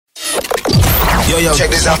Yo, check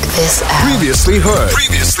this out. Previously heard.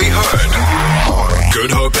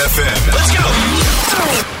 Good Hope FM. Let's go.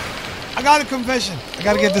 I got a confession. I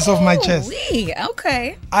got to get this off my chest.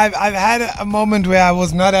 Okay. I've had a moment where I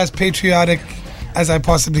was not as patriotic as I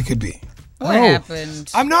possibly could be. What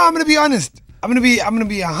happened? I'm going to be honest. I'm going to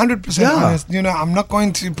be 100% honest. You know, I'm not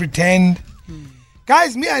going to pretend.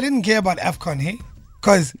 Guys, I didn't care about AFCON, hey?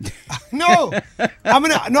 Cause I'm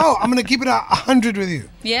gonna keep it 100 with you.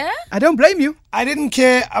 Yeah? I don't blame you. I didn't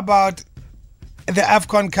care about the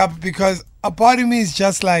AFCON Cup because a part of me is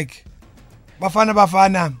just like Bafana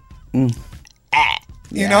Bafana.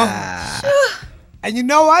 You know? And you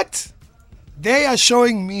know what? They are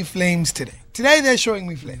showing me flames today. Today they're showing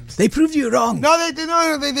me flames. They proved you wrong.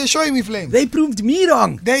 They're showing me flames. They proved me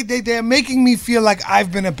wrong. They're making me feel like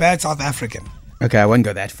I've been a bad South African. Okay, I won't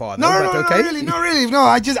go that far. No, really. No,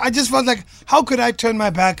 I just felt like, how could I turn my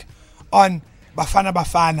back on Bafana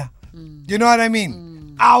Bafana? You know what I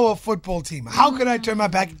mean? Our football team. How could I turn my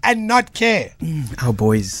back and not care? Our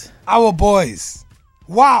boys.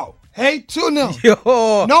 Wow. Hey, 2-0.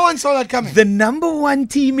 Yo. No one saw that coming. The number one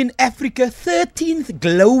team in Africa, 13th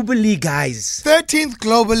globally, guys. 13th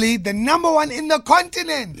globally, the number one in the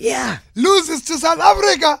continent. Yeah. Loses to South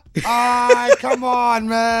Africa. Come on,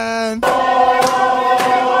 man.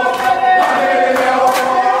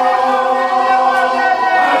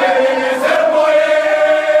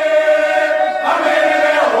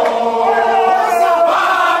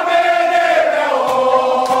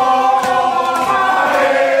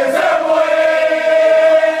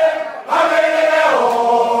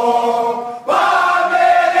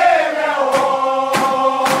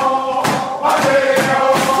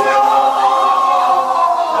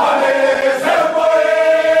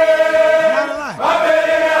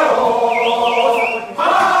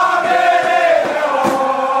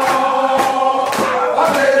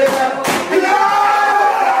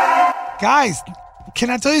 Guys, can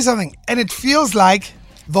I tell you something? And it feels like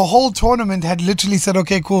the whole tournament had literally said,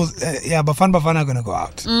 okay, cool, Bafana Bafana are going to go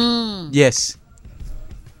out. Yes.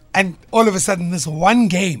 And all of a sudden, this one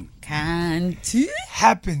game Can't.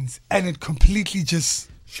 happens and it completely just...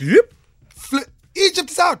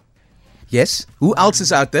 Egypt is out. Yes. Who else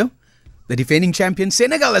is out, though? The defending champion,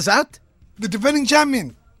 Senegal, is out. The defending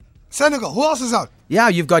champion, Senegal. Who else is out? Yeah,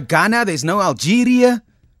 you've got Ghana. There's no Algeria.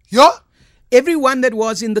 Yeah? Everyone that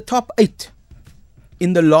was in the top 8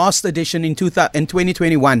 in the last edition in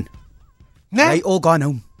 2021, they all gone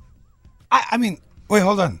home. I mean, wait,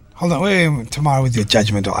 hold on. Wait, tomorrow with your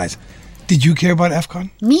judgmental eyes. Did you care about AFCON?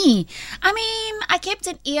 Me? I mean, I kept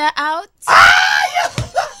an ear out.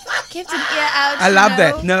 Kept an ear out. I love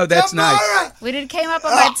that. No, that's nice. When it came up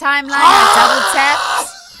on my timeline, I double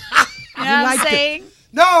tapped. You know what I'm saying?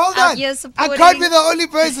 No, hold on. You're I supporting. can't be the only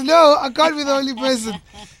person. No, I can't be the only person.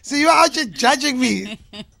 So you're out here judging me,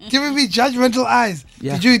 giving me judgmental eyes.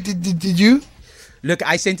 Yeah. Did you? Look,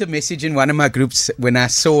 I sent a message in one of my groups when I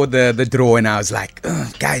saw the draw, and I was like,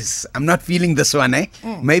 guys, I'm not feeling this one, eh?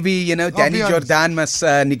 Maybe, Danny Jordan must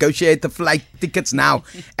negotiate the flight tickets now.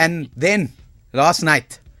 And then, last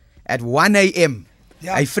night, at 1 a.m.,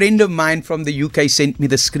 a friend of mine from the UK sent me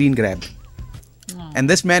the screen grab. And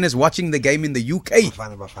this man is watching the game in the UK.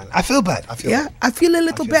 I feel bad. I feel a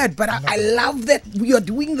little bad, but I love that we are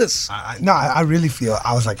doing this. I really feel.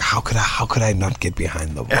 I was like, how could I not get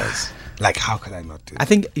behind the boys? Like, how could I not do that? I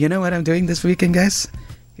think, you know what I'm doing this weekend, guys?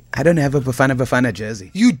 I don't have a Bafana Bafana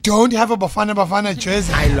jersey. You don't have a Bafana Bafana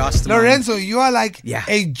jersey? I lost Lorenzo, you are like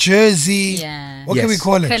a jersey. Yeah. What can we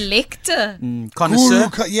call it? Collector.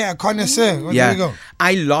 Connoisseur. Connoisseur. There we go.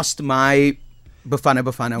 I lost my Bafana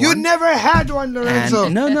Bafana one. You never had one, Lorenzo.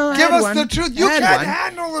 No, Give us one. the truth. You can't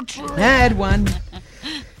handle the truth. I had one.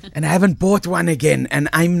 And I haven't bought one again. And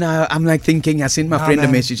I'm like thinking, I sent my friend a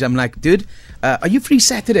message. I'm like, dude, are you free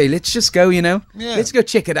Saturday? Let's just go, Yeah. Let's go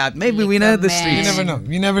check it out. Maybe we know the streets. You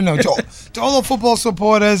never know. To all the football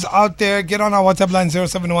supporters out there, get on our WhatsApp line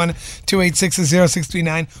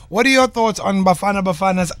 071-286-0639. What are your thoughts on Bafana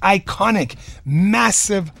Bafana's iconic,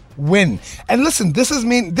 massive win? And listen, this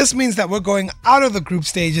means that we're going out of the group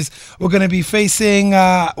stages. We're going to be facing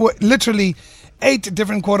literally 8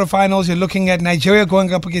 different quarterfinals. You're looking at Nigeria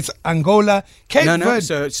going up against Angola, Cape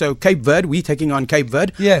Verde. So Cape Verde, we're taking on Cape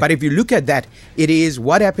Verde. Yeah. But if you look at that, it is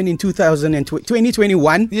what happened in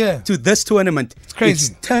 2021 to this tournament. It's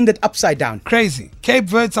crazy. It's turned it upside down. Crazy. Cape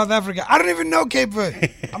Verde, South Africa. I don't even know Cape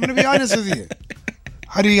Verde. I'm going to be honest with you.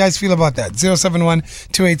 How do you guys feel about that?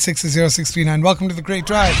 071-286-0639. Welcome to the Great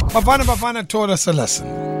Drive. Bafana Bafana taught us a lesson.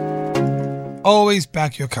 Always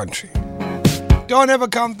back your country. Don't ever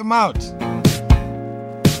count them out.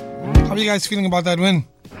 How are you guys feeling about that win?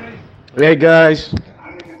 Hey guys,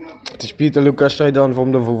 This Peter Lucas Shaidan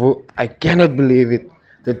from the Vuvu. I cannot believe it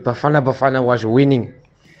that Bafana Bafana was winning.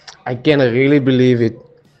 I cannot really believe it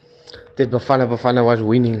that Bafana Bafana was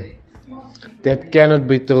winning. That cannot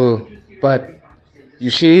be true. But you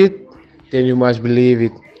see it, then you must believe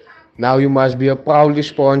it. Now you must be a proudly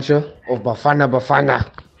sponsor of Bafana Bafana.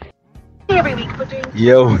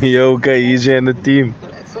 Yo, KJ and the team.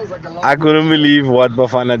 I couldn't believe what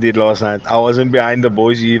Bafana did last night. I wasn't behind the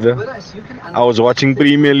boys either. I was watching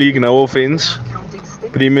Premier League, no offense.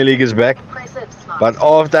 Premier League is back. But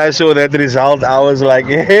after I saw that result, I was like,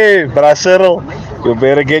 hey, Brazil, you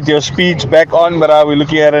better get your speech back on, bruh. We're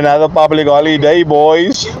looking at another public holiday,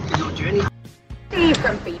 boys.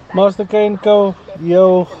 Master K and Co.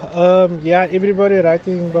 Yo, yeah, everybody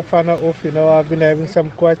writing Bafana off. I've been having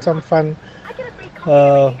quite some fun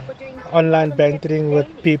online bantering with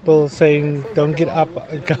people saying, don't get up,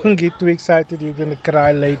 don't get too excited, you're gonna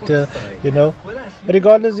cry later.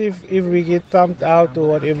 Regardless if we get thumped out or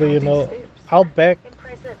whatever, I'll back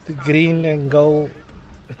the green and gold,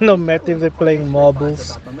 no matter if they're playing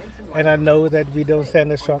marbles. And I know that we don't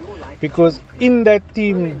stand a shot, because in that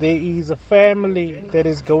team there is a family that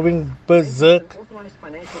is going berserk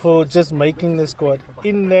for just making the squad.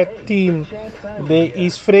 In that team there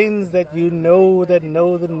is friends that know,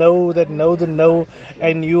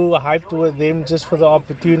 and you hyped with them just for the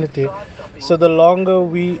opportunity. So the longer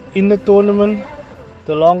we in the tournament,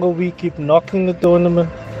 the longer we keep knocking the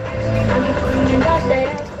tournament,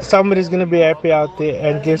 somebody's going to be happy out there.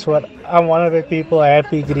 And guess what? I'm one of the people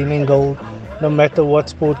happy, green and gold, no matter what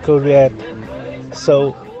sport code we're at.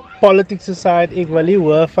 So, politics aside, ek wil nie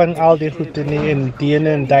hoor van al die goede nie en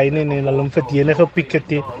diene en duine en hulle vir diene gepiek het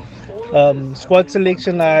nie. Squad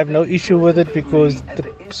selection, I have no issue with it because the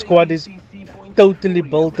squad is totally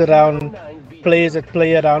built around players that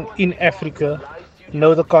play around in Africa,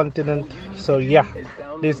 know the continent. So yeah,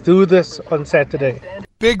 let's do this on Saturday.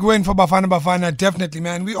 Big win for Bafana Bafana, definitely,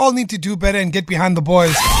 man. We all need to do better and get behind the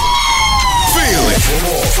boys. Feel it.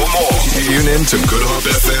 For more, tune in to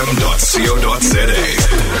goodhopefm.co.za.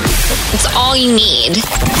 It's all you need.